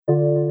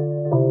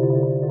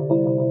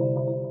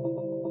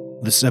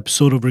This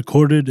episode of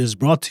Recorded is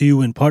brought to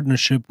you in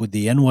partnership with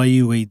the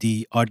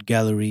NYUAD Art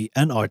Gallery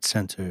and Art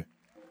Center.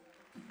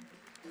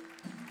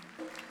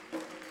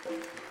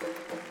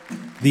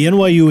 The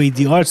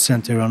NYUAD Art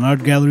Center and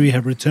Art Gallery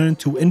have returned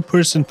to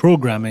in-person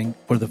programming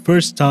for the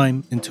first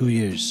time in 2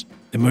 years.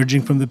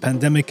 Emerging from the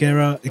pandemic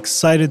era,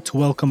 excited to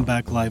welcome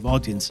back live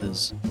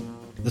audiences.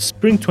 The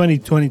Spring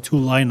 2022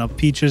 lineup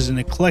features an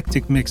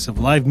eclectic mix of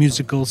live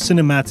musical,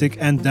 cinematic,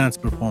 and dance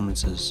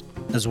performances,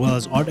 as well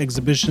as art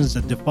exhibitions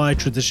that defy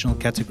traditional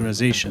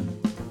categorization.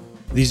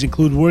 These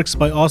include works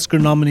by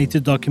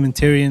Oscar-nominated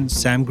documentarian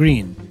Sam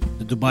Green,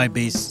 the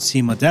Dubai-based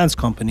Sima Dance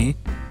Company,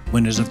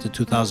 winners of the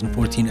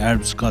 2014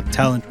 Arabs Got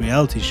Talent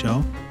reality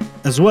show,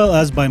 as well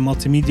as by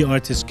multimedia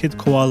artist Kid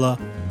Koala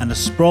and a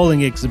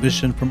sprawling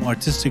exhibition from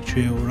artistic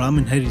trio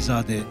Ramin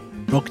Harizadeh,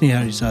 Rokni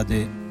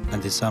Harizadeh,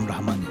 and Issam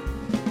Rahmani.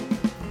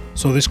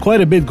 So there's quite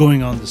a bit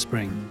going on this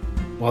spring.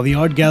 While the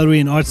Art Gallery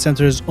and Art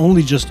Center has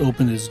only just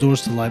opened its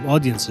doors to live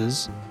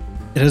audiences,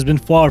 it has been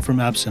far from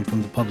absent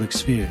from the public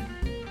sphere.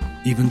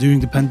 Even during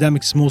the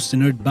pandemic's most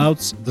inert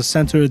bouts, the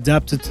center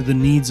adapted to the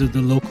needs of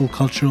the local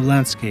cultural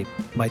landscape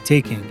by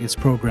taking its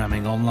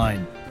programming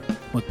online,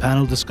 with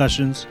panel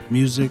discussions,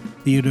 music,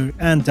 theater,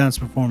 and dance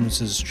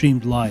performances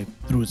streamed live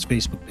through its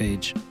Facebook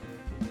page.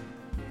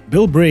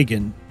 Bill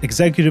Bragan,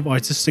 Executive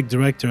Artistic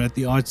Director at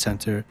the Art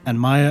Center, and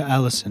Maya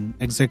Allison,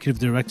 Executive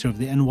Director of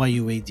the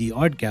NYUAD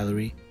Art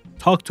Gallery,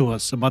 talked to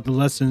us about the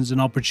lessons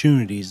and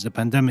opportunities the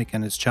pandemic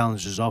and its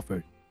challenges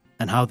offered,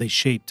 and how they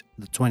shaped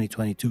the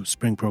 2022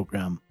 spring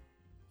program.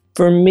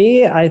 For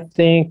me, I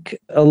think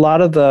a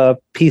lot of the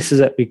pieces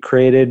that we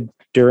created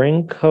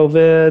during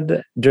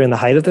COVID, during the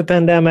height of the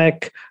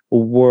pandemic,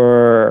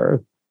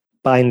 were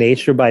by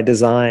nature, by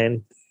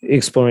design,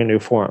 exploring new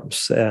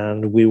forms.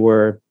 And we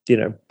were,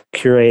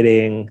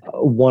 curating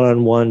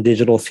one-on-one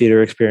digital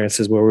theater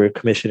experiences where we were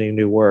commissioning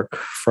new work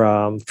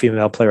from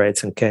female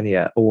playwrights in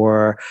Kenya,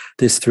 or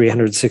this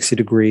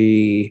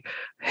 360-degree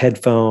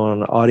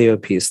headphone audio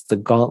piece, The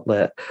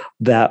Gauntlet,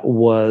 that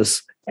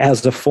was,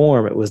 as a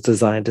form, it was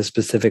designed to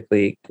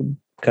specifically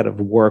kind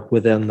of work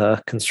within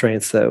the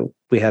constraints that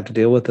we had to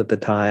deal with at the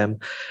time.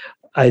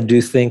 I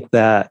do think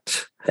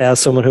that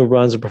as someone who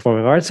runs a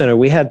performing arts center,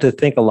 we had to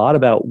think a lot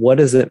about what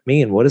does it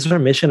mean? What is our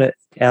mission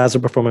as a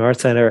performing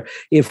arts center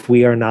if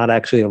we are not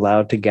actually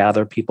allowed to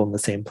gather people in the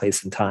same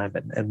place and time?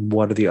 And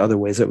what are the other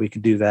ways that we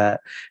could do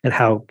that? And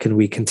how can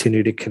we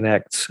continue to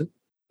connect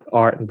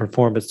art and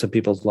performance to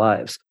people's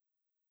lives?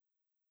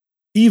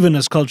 Even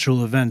as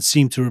cultural events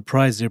seem to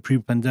reprise their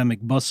pre-pandemic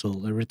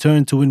bustle, a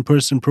return to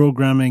in-person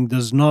programming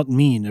does not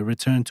mean a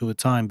return to a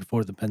time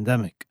before the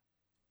pandemic.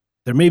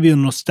 There may be a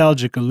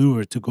nostalgic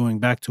allure to going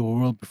back to a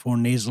world before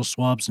nasal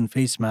swabs and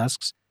face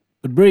masks,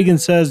 but Bragan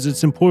says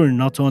it's important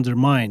not to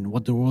undermine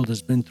what the world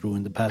has been through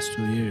in the past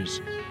 2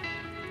 years.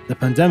 The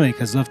pandemic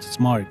has left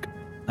its mark,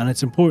 and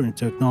it's important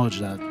to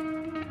acknowledge that.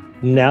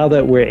 Now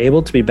that we're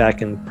able to be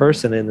back in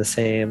person in the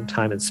same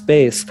time and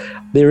space,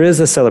 there is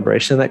a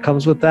celebration that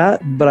comes with that.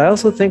 But I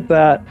also think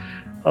that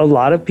a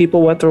lot of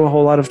people went through a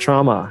whole lot of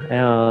trauma,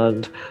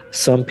 and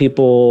some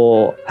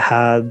people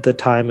had the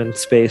time and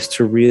space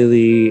to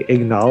really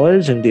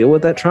acknowledge and deal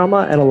with that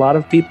trauma. And a lot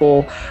of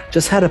people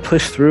just had to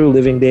push through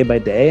living day by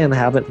day and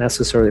haven't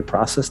necessarily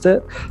processed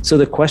it. So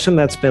the question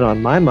that's been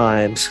on my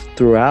mind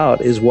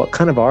throughout is, what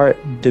kind of art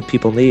do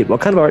people need?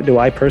 What kind of art do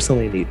I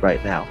personally need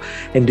right now?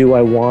 And do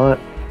I want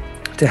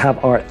to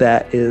have art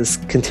that is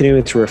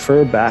continuing to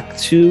refer back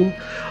to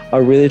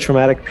a really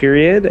traumatic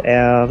period,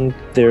 and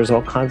there's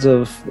all kinds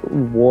of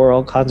war,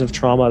 all kinds of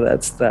trauma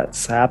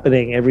that's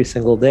happening every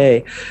single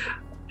day?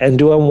 And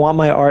do I want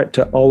my art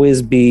to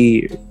always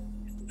be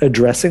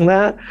addressing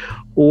that?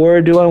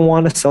 Or do I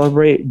want to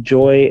celebrate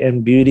joy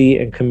and beauty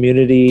and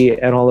community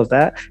and all of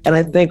that? And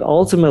I think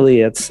ultimately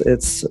it's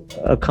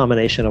a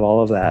combination of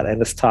all of that,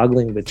 and it's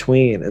toggling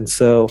between. And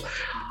so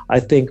I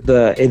think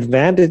the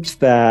advantage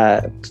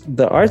that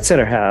the Art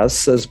Center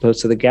has, as opposed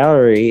to the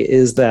gallery,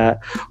 is that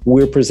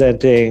we're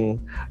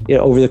presenting,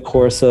 over the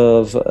course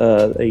of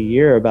a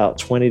year, about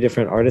 20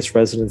 different artist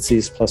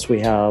residencies, plus we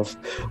have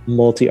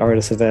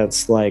multi-artist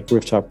events like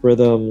Rooftop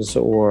Rhythms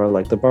or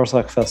like the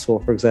Barsac Festival,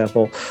 for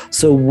example.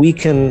 So we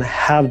can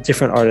have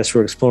different artists who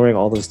are exploring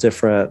all those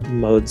different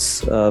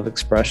modes of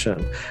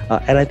expression.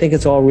 And I think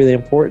it's all really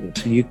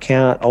important. You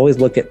can't always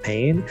look at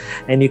pain,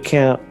 and you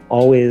can't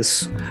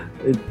always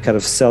kind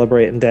of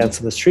celebrate and dance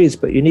in the streets,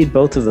 but you need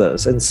both of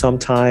those. And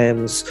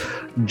sometimes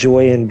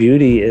joy and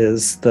beauty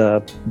is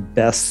the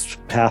best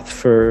path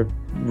for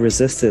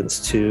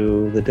resistance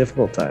to the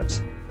difficult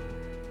times.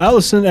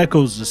 Allison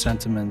echoes the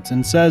sentiment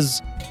and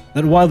says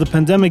that while the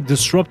pandemic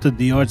disrupted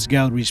the Arts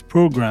Gallery's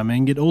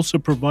programming, it also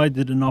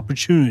provided an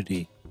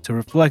opportunity to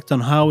reflect on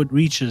how it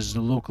reaches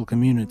the local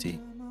community.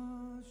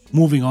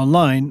 Moving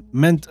online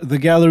meant the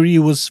gallery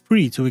was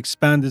free to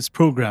expand its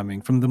programming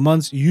from the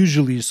months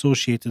usually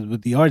associated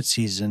with the art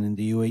season in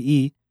the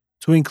UAE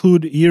to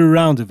include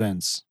year-round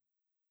events.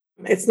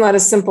 It's not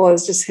as simple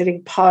as just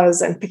hitting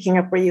pause and picking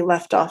up where you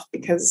left off,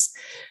 because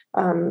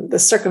the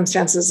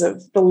circumstances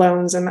of the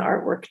loans and the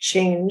artwork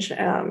change.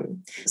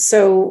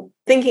 So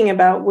thinking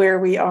about where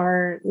we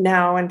are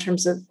now in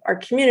terms of our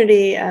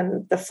community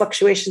and the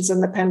fluctuations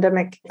in the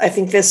pandemic, I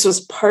think this was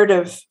part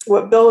of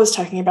what Bill was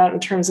talking about in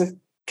terms of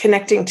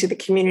connecting to the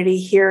community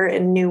here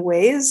in new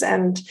ways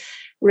and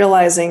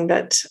realizing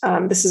that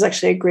this is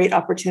actually a great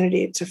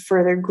opportunity to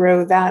further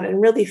grow that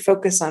and really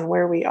focus on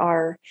where we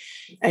are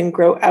and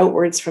grow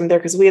outwards from there,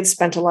 because we had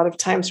spent a lot of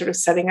time sort of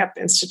setting up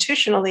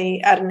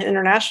institutionally at an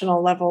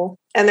international level.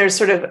 And there's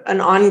sort of an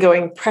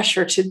ongoing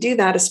pressure to do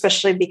that,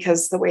 especially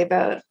because the way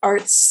the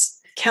arts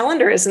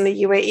calendar is in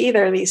the UAE,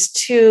 there are these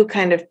two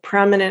kind of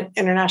prominent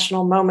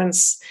international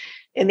moments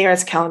in the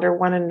arts calendar,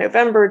 one in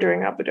November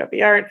during Abu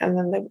Dhabi Art, and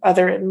then the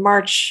other in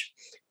March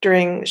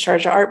during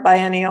Sharjah Art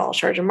Biennial,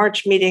 Sharjah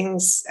March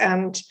meetings,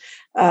 and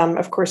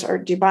of course,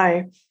 Art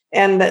Dubai.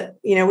 And that,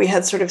 we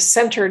had sort of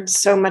centered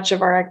so much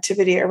of our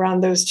activity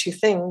around those two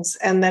things.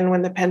 And then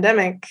when the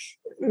pandemic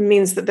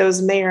means that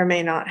those may or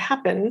may not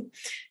happen,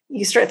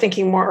 you start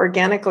thinking more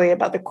organically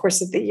about the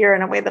course of the year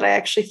in a way that I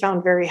actually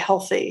found very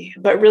healthy,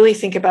 but really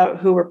think about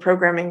who we're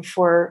programming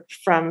for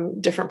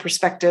from different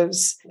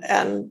perspectives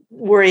and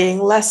worrying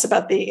less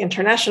about the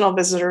international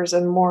visitors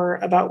and more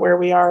about where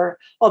we are.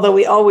 Although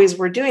we always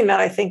were doing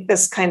that, I think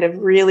this kind of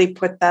really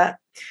put that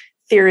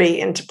theory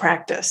into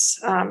practice.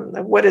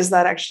 What does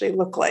that actually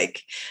look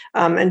like?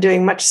 And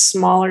doing much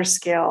smaller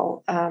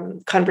scale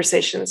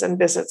conversations and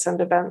visits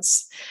and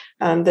events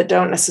that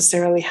don't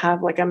necessarily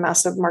have like a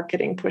massive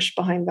marketing push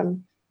behind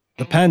them.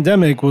 The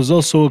pandemic was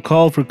also a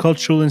call for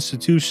cultural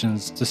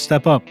institutions to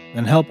step up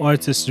and help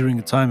artists during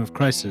a time of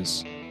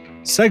crisis.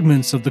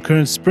 Segments of the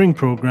current spring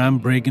program,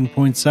 Bregan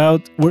points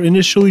out, were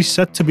initially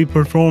set to be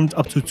performed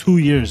up to 2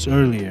 years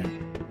earlier.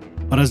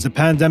 But as the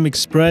pandemic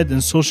spread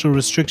and social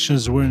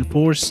restrictions were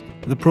enforced,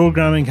 the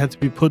programming had to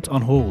be put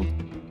on hold.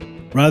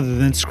 Rather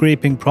than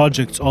scraping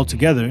projects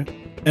altogether,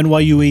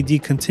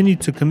 NYUAD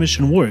continued to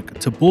commission work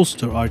to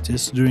bolster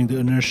artists during the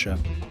inertia.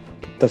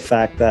 The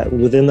fact that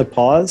within the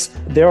pause,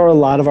 there are a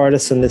lot of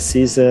artists in this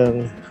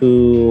season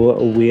who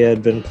we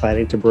had been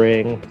planning to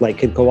bring, like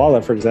Kid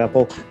Koala, for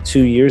example,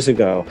 2 years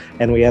ago,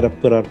 and we had to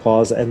put on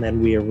pause, and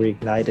then we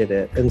reignited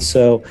it. And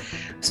so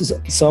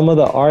some of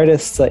the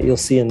artists that you'll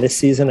see in this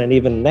season and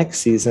even next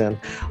season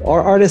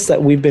are artists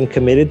that we've been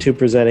committed to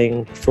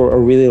presenting for a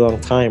really long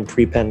time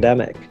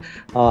pre-pandemic.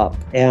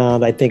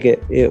 And I think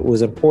it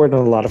was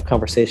important. A lot of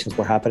conversations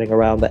were happening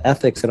around the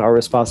ethics and our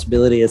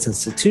responsibility as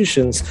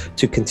institutions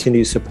to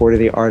continue supporting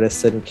the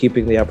artists and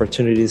keeping the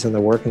opportunities and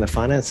the work and the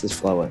finances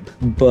flowing.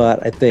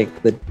 But I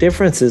think the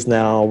difference is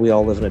now we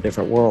all live in a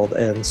different world.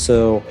 And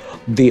so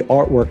the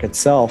artwork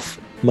itself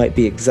might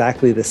be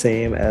exactly the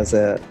same as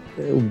it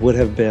would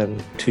have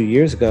been 2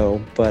 years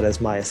ago. But as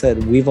Maya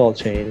said, we've all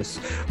changed.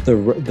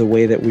 The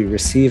way that we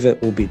receive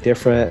it will be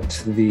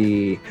different.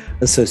 The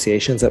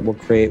associations that we'll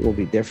create will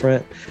be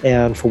different.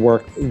 And for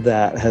work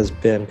that has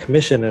been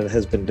commissioned and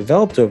has been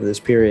developed over this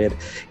period,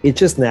 it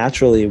just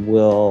naturally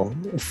will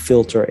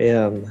filter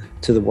in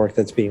to the work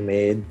that's being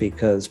made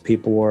because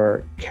people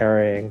were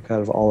carrying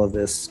kind of all of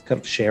this kind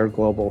of shared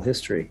global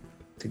history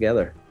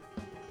together.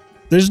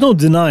 There's no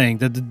denying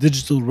that the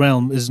digital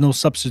realm is no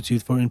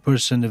substitute for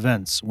in-person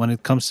events when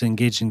it comes to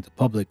engaging the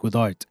public with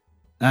art.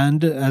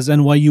 And as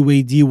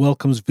NYUAD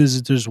welcomes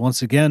visitors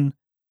once again,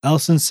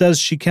 Alison says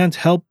she can't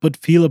help but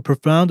feel a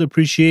profound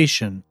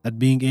appreciation at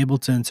being able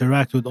to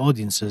interact with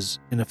audiences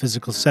in a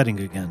physical setting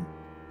again.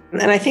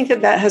 And I think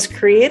that has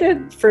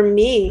created for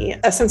me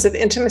a sense of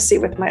intimacy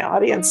with my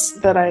audience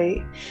that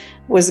I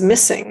was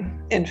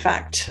missing, in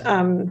fact.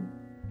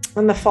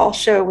 And the fall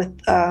show with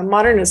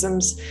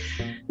Modernisms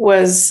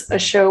was a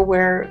show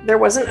where there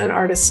wasn't an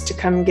artist to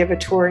come give a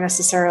tour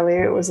necessarily.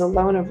 It was a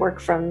loan of work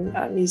from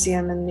a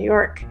museum in New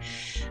York.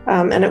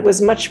 And it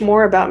was much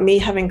more about me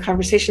having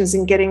conversations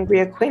and getting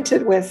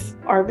reacquainted with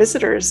our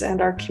visitors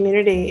and our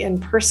community in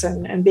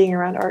person and being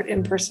around art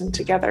in person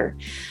together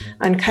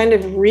and kind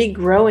of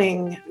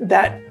regrowing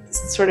that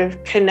sort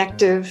of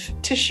connective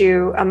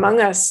tissue among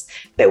us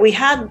that we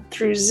had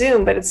through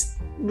Zoom, but it's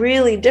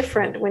really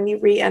different when you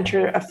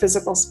re-enter a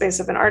physical space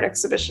of an art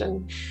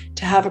exhibition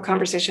to have a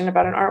conversation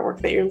about an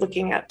artwork that you're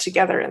looking at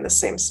together in the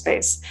same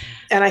space.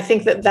 And I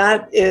think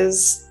that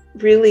is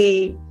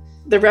really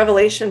the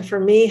revelation for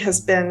me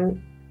has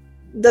been,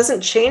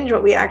 doesn't change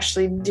what we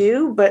actually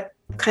do, but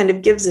kind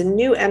of gives a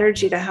new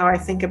energy to how I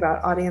think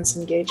about audience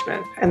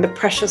engagement and the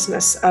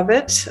preciousness of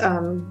it,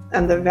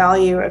 and the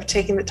value of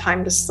taking the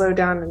time to slow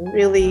down and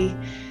really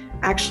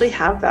actually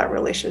have that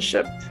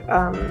relationship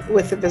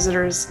with the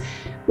visitors,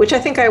 which I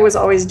think I was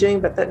always doing,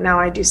 but that now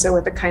I do so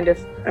with a kind of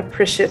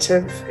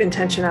appreciative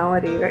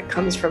intentionality that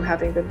comes from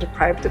having been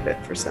deprived of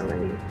it for so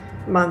many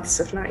months,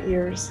 if not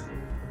years.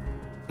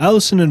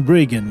 Alison and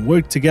Bregan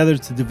worked together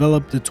to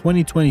develop the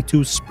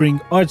 2022 Spring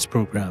Arts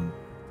Program.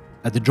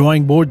 At the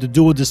drawing board, the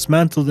duo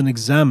dismantled and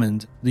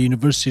examined the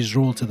university's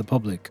role to the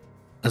public,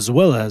 as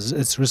well as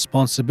its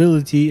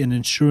responsibility in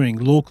ensuring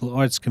local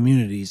arts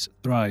communities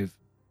thrive.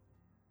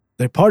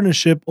 Their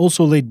partnership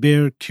also laid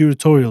bare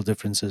curatorial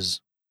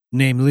differences.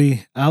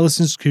 namely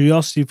Allison's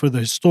curiosity for the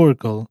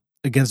historical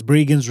against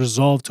Bragan's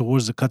resolve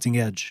towards the cutting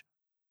edge.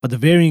 But the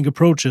varying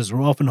approaches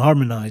were often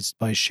harmonized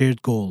by a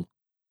shared goal.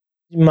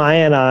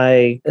 Maya and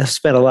I have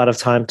spent a lot of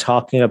time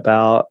talking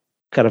about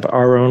kind of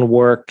our own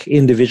work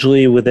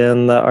individually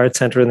within the Art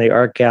Center and the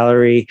Art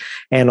Gallery,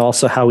 and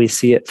also how we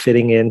see it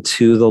fitting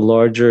into the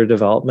larger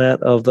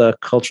development of the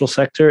cultural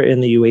sector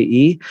in the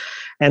UAE.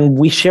 And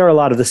we share a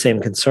lot of the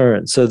same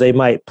concerns. So they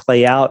might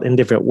play out in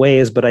different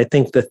ways, but I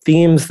think the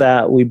themes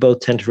that we both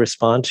tend to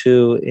respond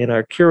to in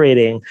our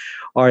curating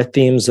are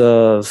themes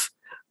of,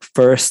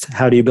 first,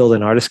 how do you build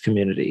an artist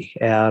community?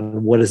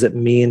 And what does it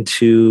mean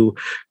to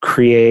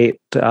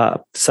create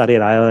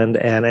Saadiyat Island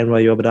and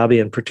NYU Abu Dhabi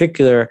in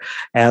particular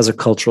as a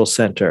cultural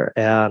center?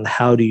 And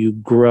how do you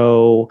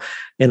grow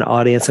an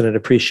audience and an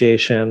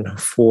appreciation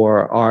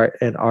for art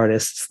and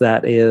artists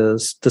that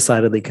is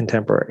decidedly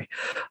contemporary?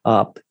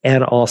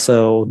 And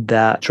also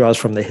that draws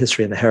from the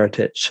history and the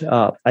heritage.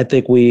 I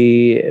think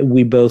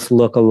we both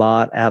look a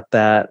lot at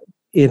that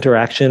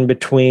interaction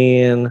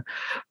between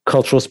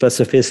cultural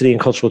specificity and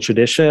cultural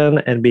tradition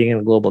and being in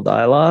a global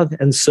dialogue.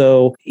 And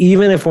so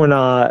even if we're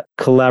not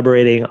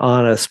collaborating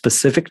on a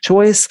specific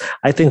choice,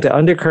 I think the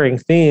undercurring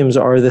themes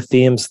are the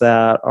themes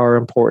that are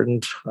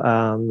important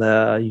on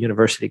the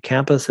university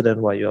campus at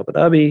NYU Abu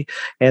Dhabi.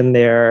 And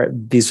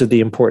these are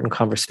the important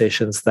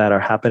conversations that are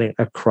happening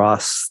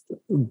across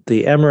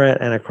the emirate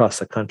and across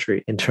the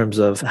country in terms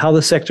of how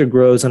the sector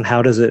grows and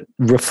how does it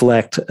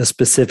reflect a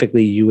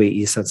specifically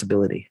UAE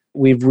sensibility.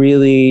 We've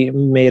really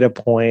made a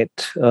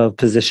point of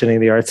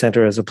positioning the Art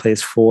Center as a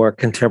place for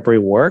contemporary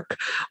work,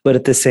 but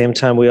at the same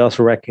time, we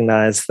also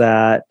recognize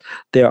that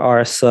there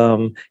are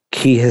some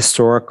key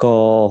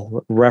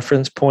historical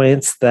reference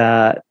points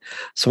that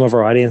some of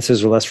our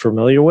audiences are less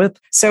familiar with.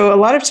 So a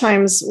lot of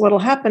times what will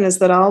happen is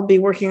that I'll be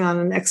working on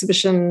an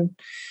exhibition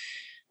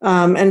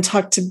and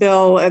talk to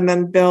Bill, and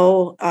then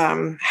Bill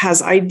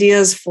has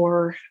ideas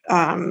for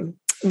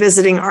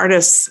visiting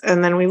artists,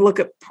 and then we look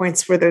at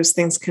points where those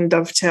things can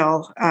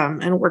dovetail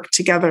and work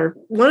together.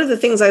 One of the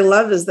things I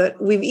love is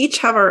that we each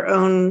have our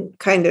own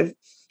kind of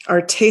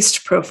our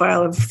taste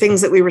profile of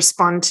things that we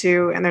respond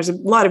to, and there's a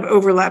lot of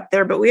overlap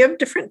there, but we have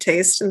different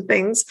tastes and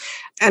things.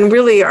 And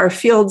really our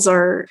fields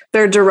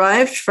they're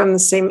derived from the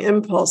same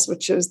impulse,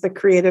 which is the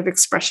creative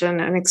expression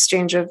and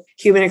exchange of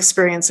human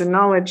experience and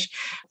knowledge.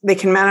 They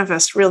can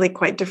manifest really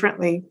quite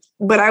differently.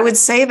 But I would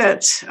say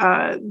that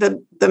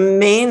the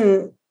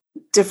main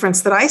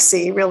difference that I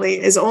see really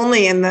is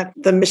only in that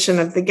the mission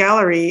of the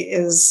gallery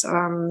is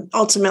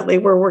ultimately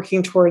we're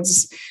working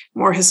towards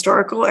more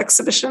historical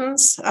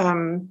exhibitions.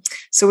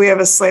 So we have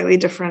a slightly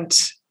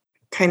different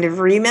kind of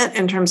remit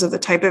in terms of the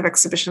type of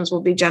exhibitions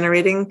we'll be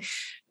generating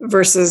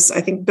versus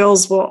I think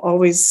Bill's will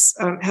always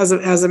has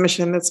a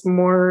mission that's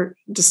more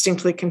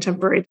distinctly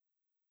contemporary.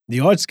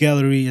 The Arts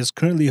Gallery is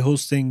currently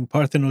hosting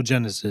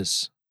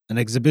Parthenogenesis, an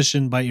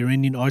exhibition by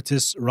Iranian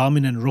artists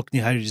Ramin and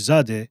Rukni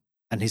Hayrizadeh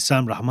and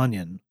Hissam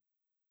Rahmanian.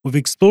 We've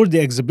explored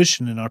the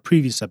exhibition in our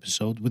previous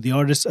episode with the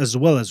artists as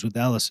well as with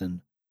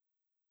Allison.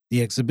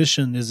 The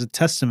exhibition is a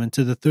testament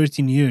to the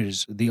 13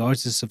 years the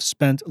artists have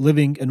spent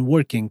living and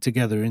working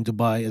together in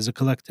Dubai as a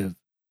collective.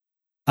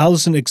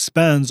 Allison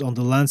expands on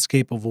the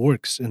landscape of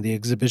works in the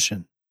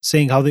exhibition,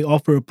 saying how they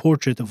offer a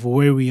portrait of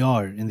where we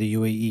are in the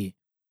UAE.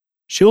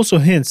 She also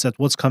hints at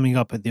what's coming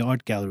up at the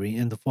Art Gallery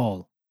in the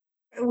fall.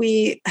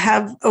 We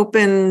have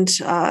opened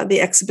the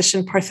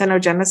exhibition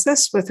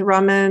Parthenogenesis with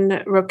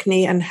Ramin,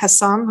 Rukni, and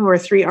Hessam, who are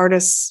three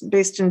artists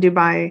based in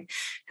Dubai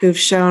who've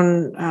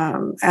shown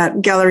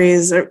at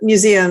galleries or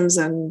museums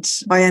and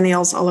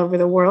biennials all over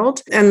the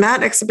world. And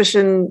that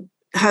exhibition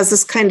has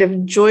this kind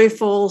of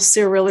joyful,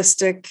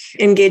 surrealistic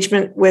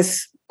engagement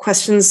with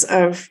questions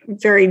of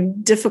very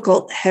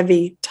difficult,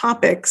 heavy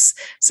topics,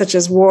 such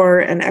as war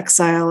and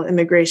exile,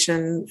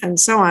 immigration, and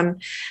so on,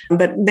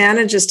 but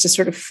manages to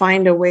sort of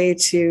find a way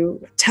to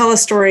tell a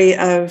story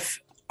of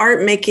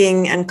art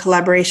making and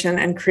collaboration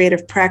and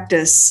creative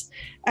practice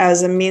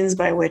as a means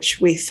by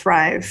which we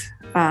thrive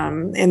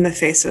in the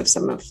face of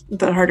some of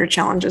the harder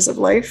challenges of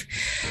life.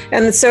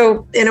 And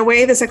so in a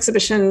way, this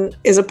exhibition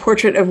is a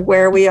portrait of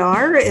where we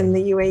are in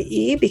the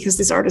UAE because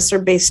these artists are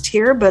based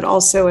here, but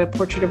also a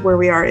portrait of where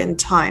we are in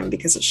time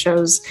because it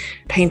shows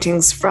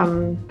paintings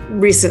from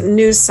recent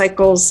news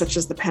cycles such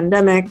as the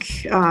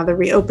pandemic, the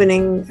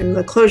reopening and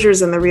the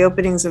closures and the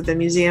reopenings of the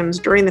museums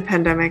during the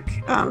pandemic,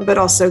 but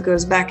also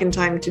goes back in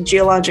time to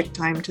geologic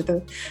time, to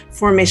the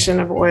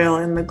formation of oil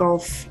in the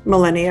Gulf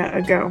millennia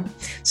ago.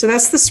 So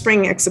that's the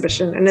spring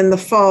exhibition. And in the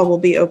fall, we'll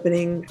be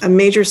opening a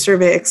major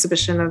survey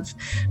exhibition of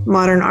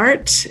modern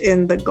art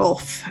in the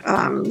Gulf,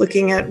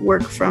 looking at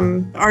work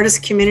from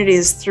artist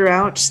communities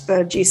throughout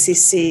the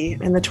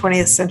GCC in the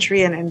 20th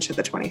century and into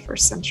the 21st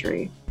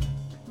century.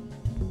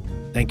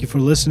 Thank you for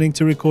listening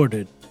to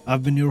Recorded.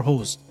 I've been your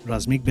host,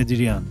 Razmik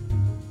Bedirian.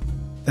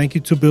 Thank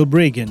you to Bill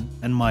Bragan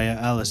and Maya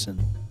Allison.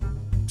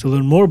 To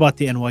learn more about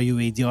the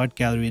NYUAD Art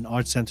Gallery and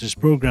Art Center's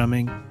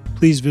programming,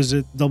 please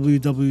visit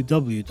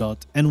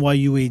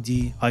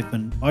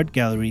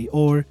www.nyuad-artgallery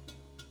or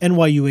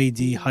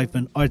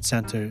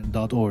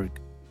nyuad-artcenter.org.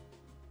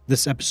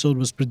 This episode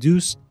was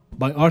produced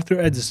by Arthur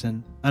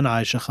Edison and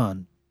Aisha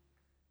Khan.